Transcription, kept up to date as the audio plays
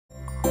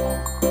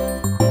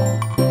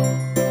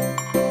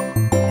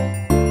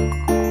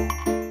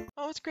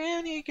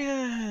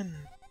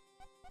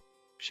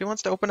She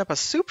wants to open up a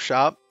soup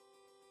shop.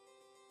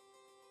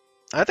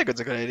 I think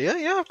it's a good idea.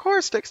 Yeah, of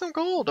course. Take some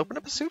gold. Open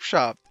up a soup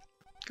shop.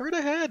 Go right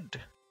ahead.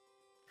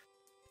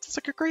 It's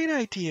like a great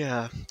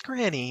idea.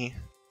 Granny.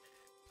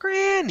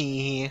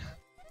 Granny.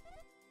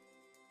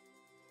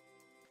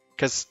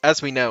 Because,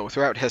 as we know,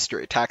 throughout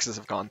history, taxes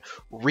have gone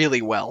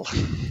really well.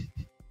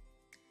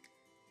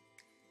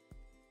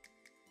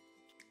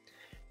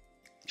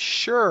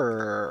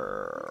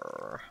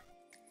 Sure.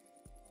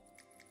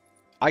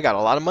 I got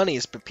a lot of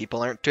monies, but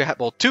people aren't too happy.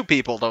 Well, two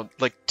people don't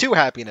like two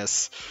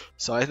happiness,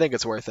 so I think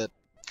it's worth it.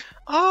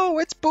 Oh,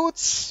 it's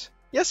Boots.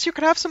 Yes, you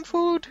could have some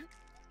food.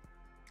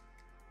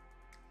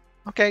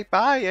 Okay,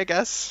 bye, I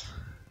guess.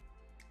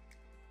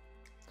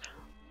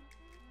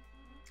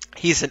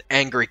 He's an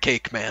angry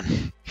cake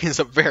man. He's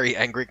a very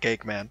angry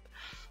cake man.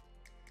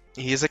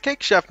 He's a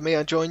cake chef. May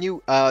I join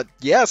you?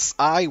 Yes,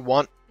 I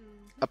want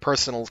a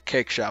personal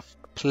cake chef.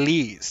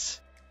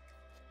 Please.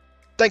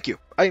 Thank you.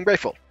 I am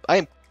grateful. I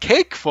am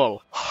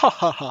cakeful. Ha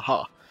ha ha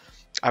ha.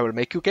 I will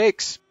make you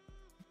cakes.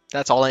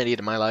 That's all I need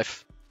in my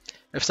life.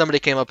 If somebody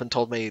came up and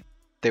told me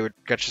they were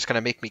just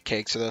gonna make me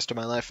cakes for the rest of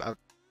my life,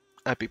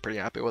 I'd be pretty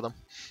happy with them.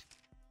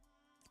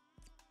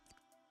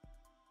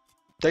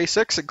 Day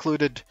 6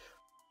 included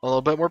a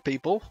little bit more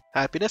people,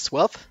 happiness,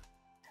 wealth,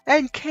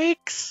 and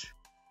cakes.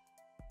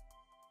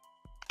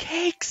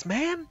 Cakes,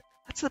 man.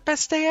 That's the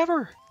best day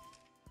ever.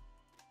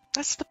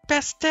 That's the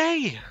best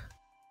day.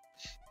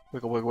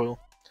 Wiggle, wiggle, wiggle.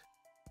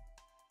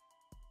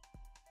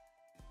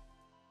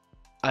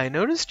 I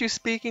noticed you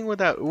speaking with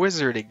that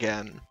wizard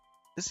again.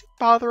 Is he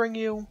bothering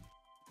you?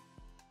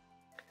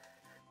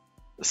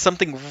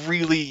 Something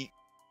really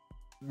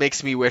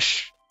makes me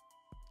wish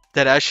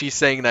that as she's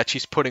saying that,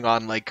 she's putting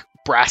on, like,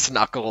 brass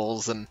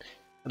knuckles and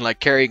like,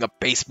 carrying a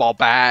baseball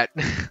bat.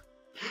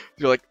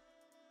 You're like,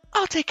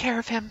 I'll take care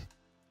of him.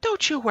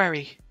 Don't you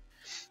worry.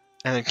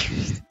 And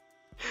then,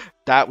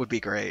 that would be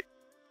great.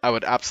 I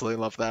would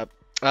absolutely love that.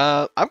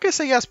 I'm gonna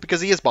say yes,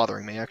 because he is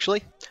bothering me,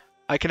 actually.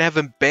 I can have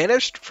him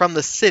banished from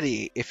the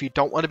city if you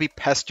don't want to be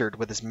pestered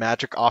with his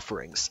magic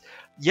offerings.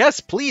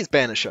 Yes, please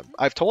banish him.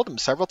 I've told him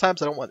several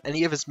times I don't want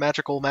any of his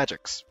magical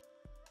magics.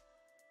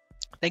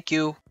 Thank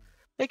you.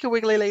 Thank you,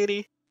 Wiggly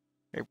Lady.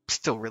 I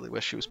still really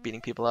wish she was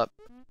beating people up.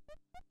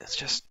 It's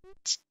just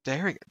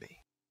staring at me.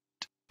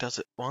 Does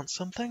it want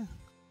something?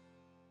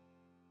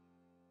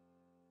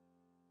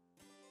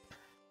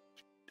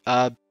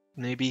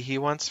 Maybe he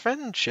wants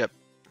friendship.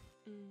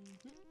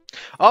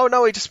 Oh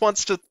no, he just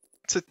wants to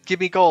give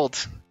me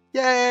gold.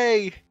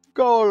 Yay!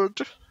 Gold!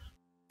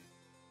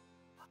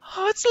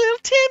 Oh, it's little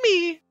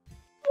Timmy!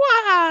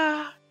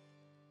 Wow!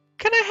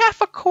 Can I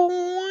have a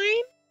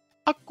coin?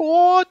 A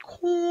gold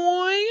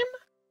coin?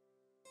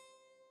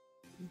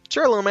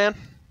 Sure, little man.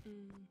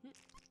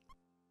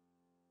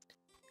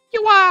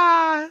 You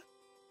are!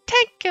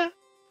 Thank you!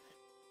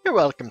 You're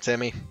welcome,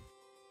 Timmy.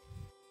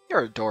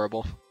 You're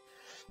adorable.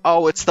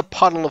 Oh, it's the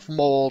puddle of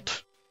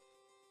mold.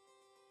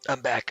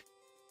 I'm back.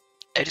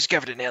 I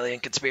discovered an alien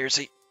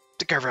conspiracy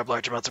to cover up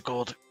large amounts of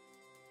gold.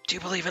 Do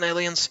you believe in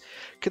aliens?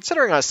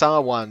 Considering I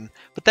saw one,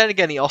 but then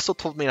again he also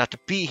told me not to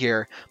be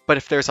here, but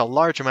if there's a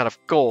large amount of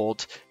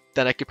gold,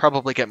 then I could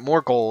probably get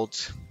more gold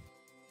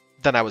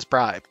than I was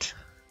bribed.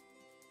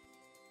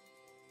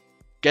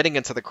 Getting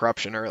into the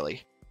corruption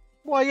early.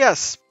 Why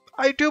yes,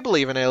 I do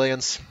believe in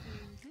aliens.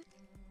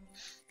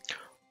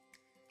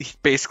 He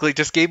basically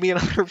just gave me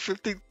another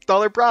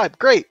 $50 bribe.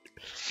 Great!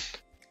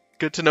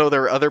 Good to know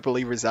there are other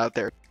believers out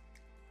there.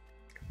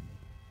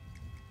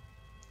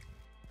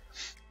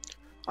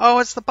 Oh,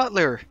 it's the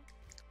butler.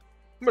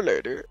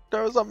 Milady,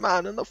 there's a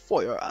man in the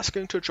foyer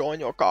asking to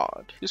join your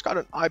guard. He's got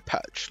an eye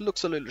patch.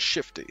 Looks a little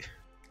shifty.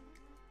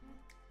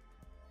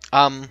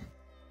 Don't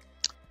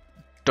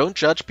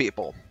judge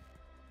people.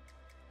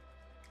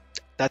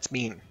 That's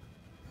mean.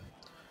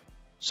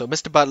 So,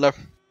 Mr. Butler,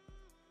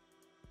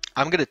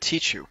 I'm gonna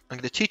teach you. I'm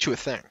gonna teach you a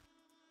thing.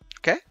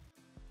 Okay?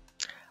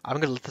 I'm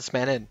gonna let this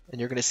man in, and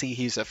you're gonna see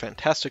he's a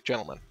fantastic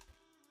gentleman.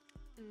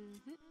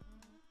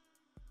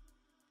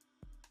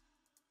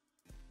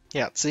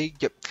 Yeah, see?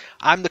 Yep.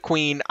 I'm the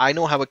queen. I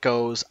know how it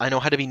goes. I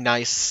know how to be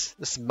nice.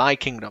 This is my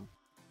kingdom.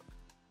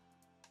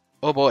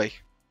 Oh boy.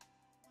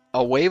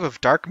 A wave of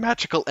dark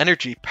magical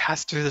energy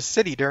passed through the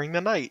city during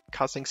the night,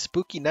 causing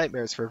spooky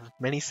nightmares for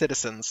many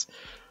citizens.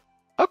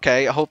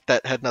 Okay, I hope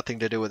that had nothing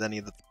to do with any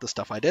of the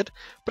stuff I did,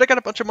 but I got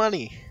a bunch of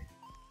money.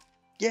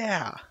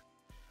 Yeah.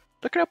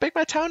 Look at how big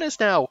my town is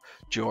now.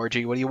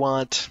 Georgie, what do you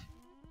want?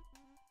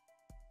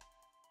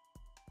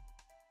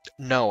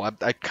 No, I'm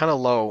kind of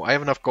low. I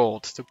have enough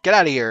gold, so get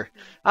out of here.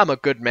 I'm a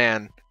good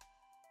man.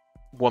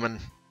 Woman,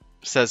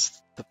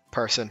 says the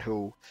person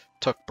who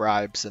took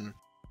bribes and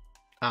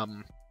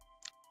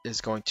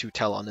is going to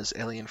tell on his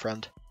alien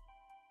friend.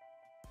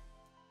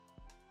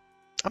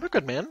 I'm a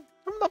good man.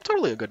 I'm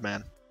totally a good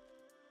man.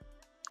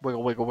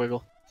 Wiggle, wiggle,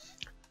 wiggle.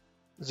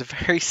 There's a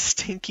very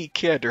stinky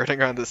kid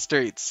running around the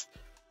streets.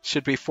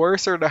 Should we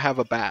force her to have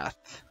a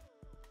bath?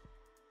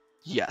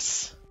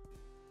 Yes.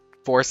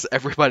 Force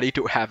everybody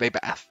to have a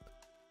bath.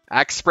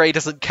 Axe spray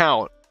doesn't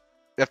count.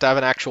 You have to have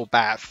an actual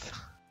bath.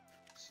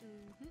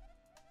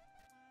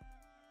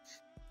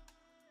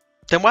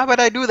 Then why would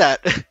I do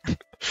that?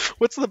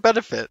 What's the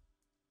benefit?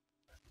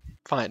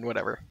 Fine,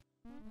 whatever.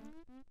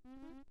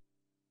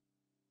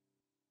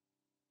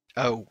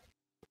 Oh.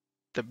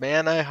 The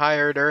man I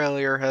hired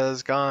earlier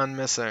has gone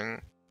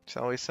missing.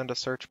 Shall we send a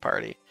search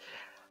party?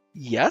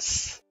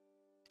 Yes?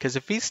 Because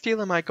if he's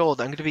stealing my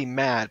gold, I'm going to be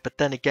mad. But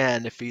then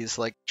again, if he's,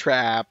 like,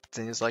 trapped,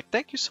 and he's like,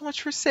 thank you so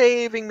much for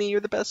saving me, you're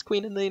the best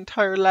queen in the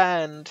entire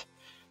land.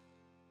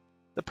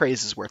 The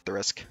praise is worth the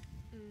risk.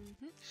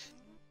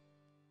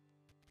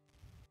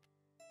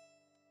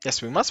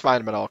 Yes, we must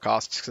find him at all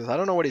costs, because I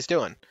don't know what he's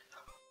doing.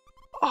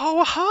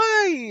 Oh,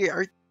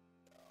 hi!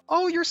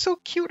 Oh, you're so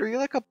cute. Are you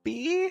like a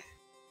bee?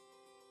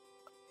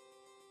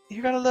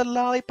 You got a little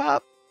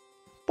lollipop?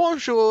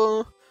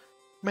 Bonjour!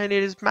 My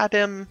name is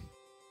Madame...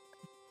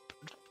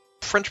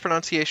 French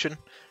pronunciation.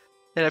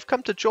 And I've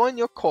come to join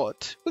your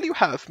court. Will you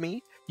have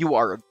me? You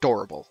are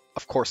adorable.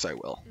 Of course I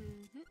will.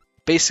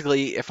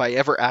 Basically, if I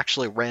ever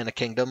actually ran a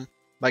kingdom,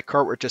 my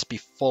court would just be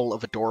full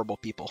of adorable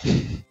people.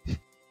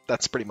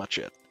 That's pretty much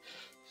it.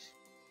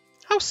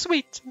 How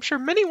sweet! I'm sure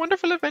many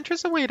wonderful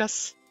adventures await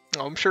us.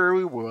 Oh, I'm sure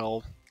we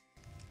will.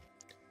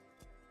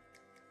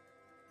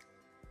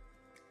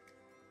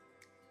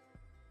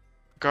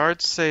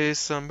 Guards say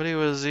somebody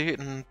was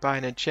eaten by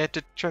an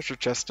enchanted treasure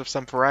chest of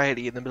some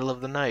variety in the middle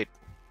of the night.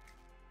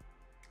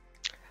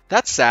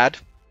 That's sad.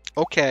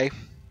 Okay.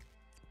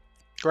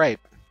 Great.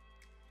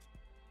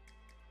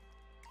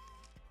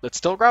 It's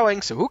still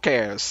growing, so who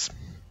cares?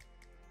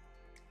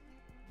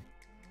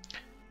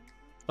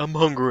 I'm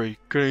hungry.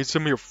 Can I eat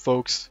some of your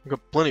folks? I've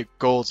got plenty of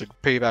gold so I can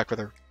pay you back for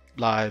their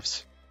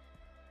lives.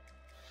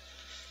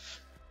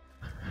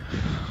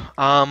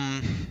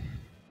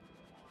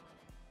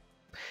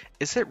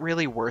 Is it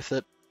really worth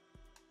it?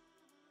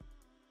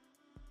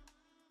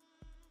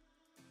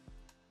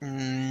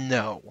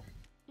 No.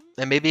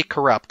 I may be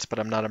corrupt, but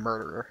I'm not a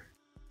murderer.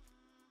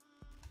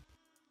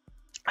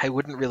 I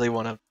wouldn't really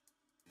want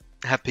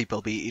to have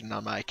people be eaten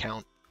on my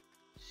account.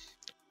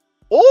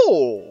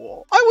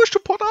 Oh, I wish to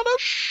put on a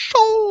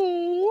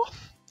show.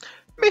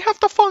 May have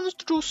the funds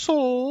to do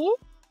so.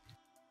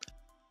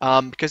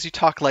 Because you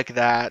talk like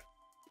that,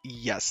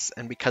 yes,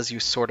 and because you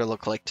sort of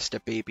look like just a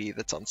baby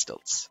that's on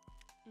stilts.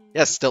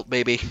 Yes, stilt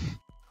baby.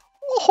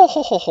 Oh, ho,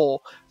 ho, ho,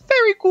 ho.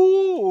 Very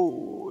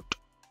good.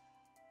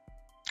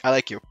 I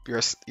like you.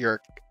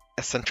 You're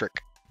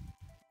eccentric.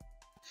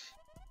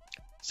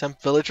 Some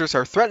villagers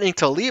are threatening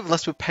to leave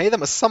unless we pay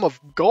them a sum of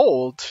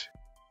gold.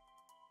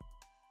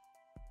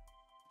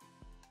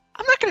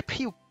 I'm not going to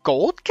pay you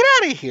gold. Get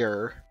out of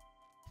here.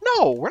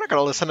 No, we're not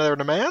going to listen to their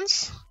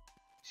demands.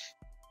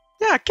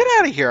 Yeah, get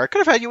out of here. I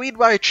could have had you eat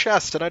my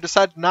chest, and I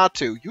decided not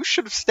to. You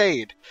should have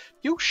stayed.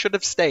 You should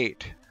have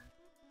stayed.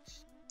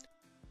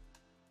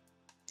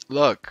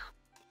 Look,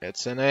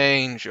 it's an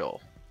angel.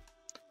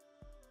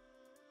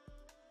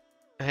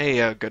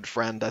 Hey, good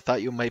friend. I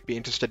thought you might be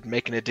interested in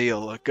making a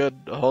deal. A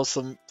good,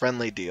 wholesome,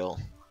 friendly deal.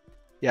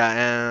 Yeah,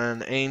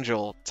 an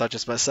angel, such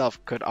as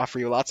myself, could offer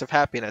you lots of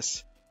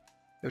happiness.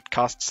 It would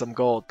cost some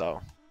gold, though.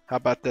 How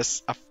about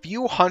this? A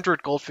few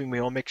hundred gold for me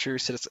will make sure you're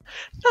citizen.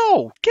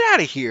 No! Get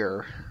out of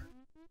here!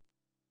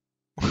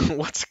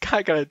 What's a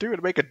guy gotta do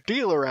to make a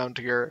deal around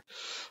here?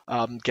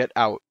 Get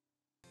out.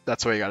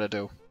 That's what you gotta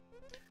do.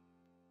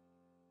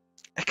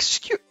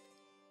 Excuse...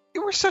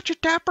 You were such a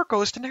dapper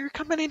ghost, and now you're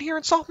coming in here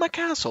and insult my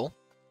castle?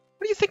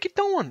 What do you think you're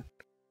doing?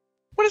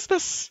 What is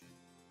this?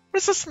 What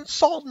is this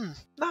insulting?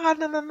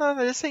 No,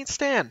 this ain't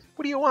Stan.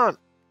 What do you want?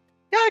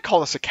 Yeah, I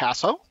call this a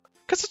castle.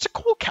 Because it's a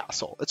cool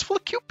castle. It's full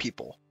of cute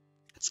people.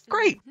 It's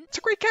great. It's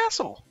a great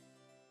castle.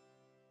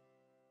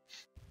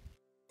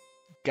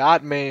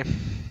 Got me.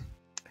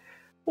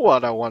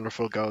 What a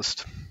wonderful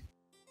ghost.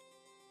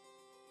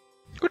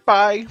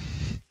 Goodbye.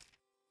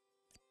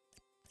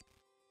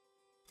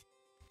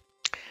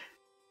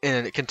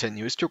 And it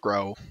continues to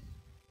grow.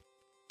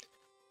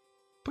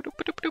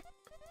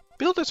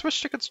 Builders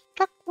wish to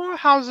construct more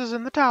houses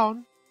in the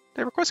town.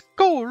 They request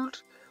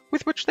gold,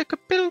 with which they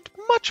could build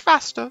much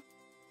faster.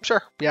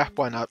 Sure, yeah,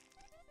 why not?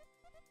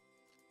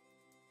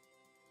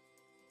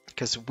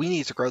 Because we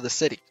need to grow the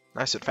city,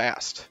 nice and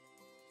fast.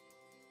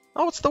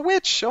 Oh, it's the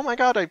witch! Oh my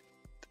god,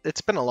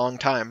 it's been a long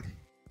time.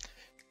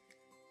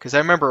 Because I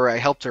remember I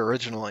helped her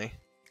originally.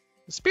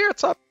 The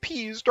spirits are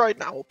appeased right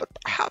now, but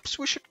perhaps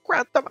we should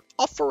grant them an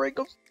offering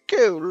of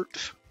gold.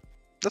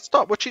 That's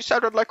not what she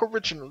sounded like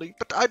originally,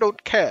 but I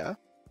don't care.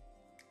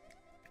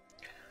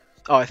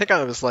 Oh, I think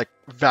I was like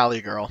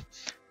Valley Girl.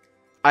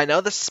 I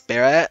know the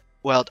spirit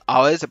will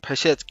always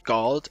appreciate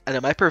gold, and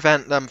it might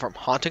prevent them from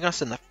haunting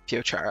us in the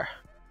future.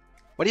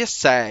 What do you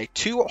say?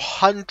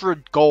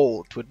 200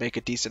 gold would make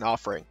a decent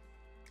offering.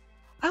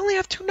 I only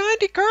have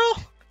 290, girl.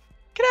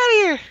 Get out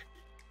of here.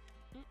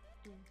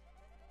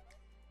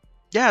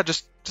 Yeah,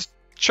 just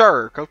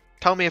sure. Go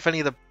tell me if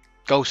any of the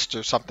ghosts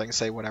or something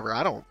say whatever.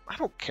 I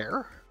don't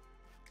care.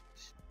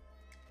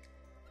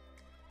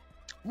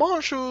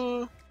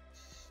 Bonjour.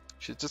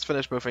 She's just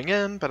finished moving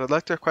in, but I'd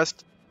like to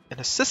request an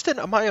assistant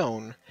of my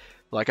own.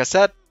 Like I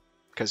said,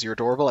 because you're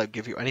adorable, I'd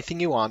give you anything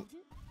you want.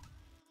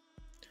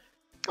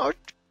 Oh,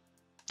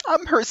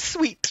 I'm her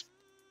sweet.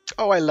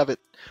 Oh, I love it.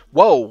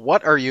 Whoa,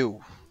 what are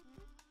you?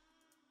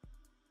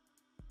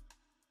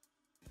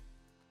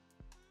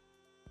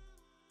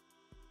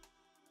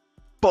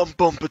 Bum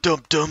bum ba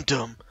dum dum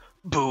dum.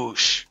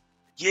 Boosh.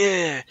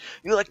 Yeah,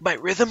 you like my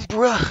rhythm,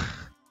 bruh?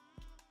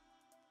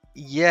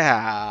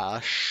 Yeah,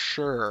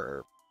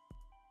 sure.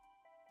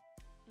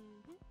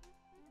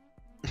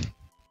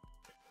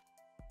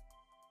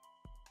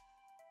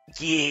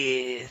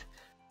 Yeah.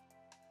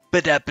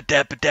 Ba-da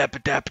ba-da ba-da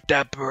ba-da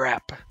ba-da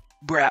brap.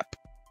 Brap.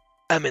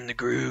 I'm in the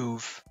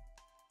groove.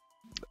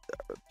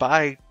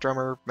 Bye,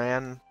 drummer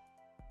man.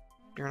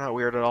 You're not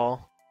weird at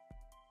all.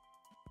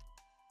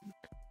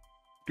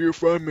 Do you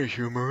find me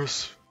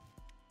humorous?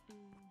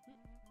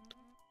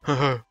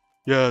 Haha,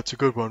 yeah, it's a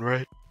good one,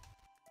 right?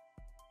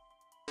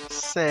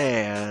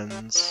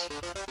 Sans.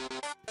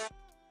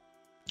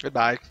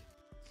 Goodbye.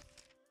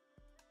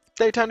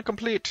 Day 10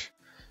 complete.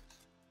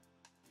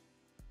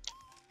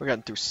 We're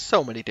getting through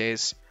so many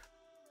days.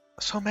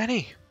 So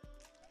many.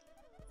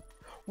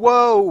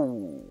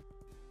 Whoa!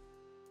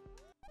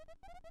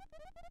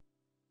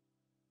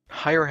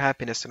 Higher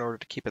happiness in order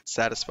to keep it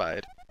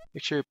satisfied.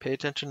 Make sure you pay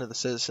attention to the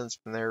citizens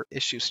and their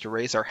issues to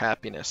raise our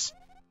happiness.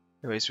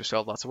 Anyways, we still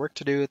have lots of work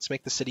to do. Let's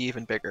make the city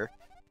even bigger.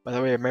 By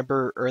the way,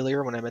 remember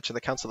earlier when I mentioned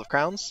the Council of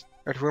Crowns?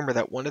 I heard a rumor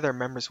that one of their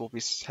members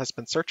has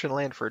been searching the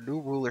land for a new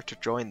ruler to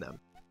join them.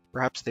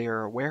 Perhaps they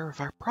are aware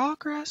of our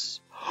progress?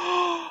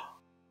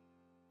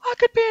 I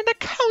could be in the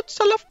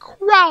Council of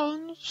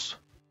Crowns!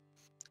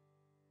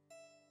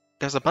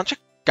 There's a bunch of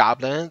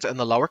goblins in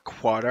the lower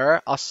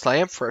quarter. I'll slay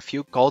them for a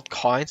few gold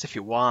coins if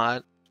you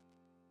want.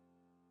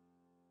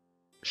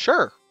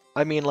 Sure.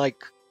 I mean,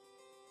 like...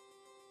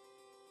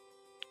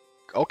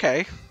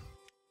 Okay.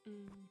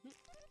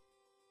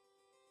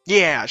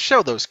 Yeah,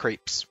 show those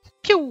creeps.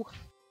 Pew!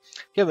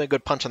 Give me a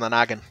good punch on the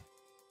noggin.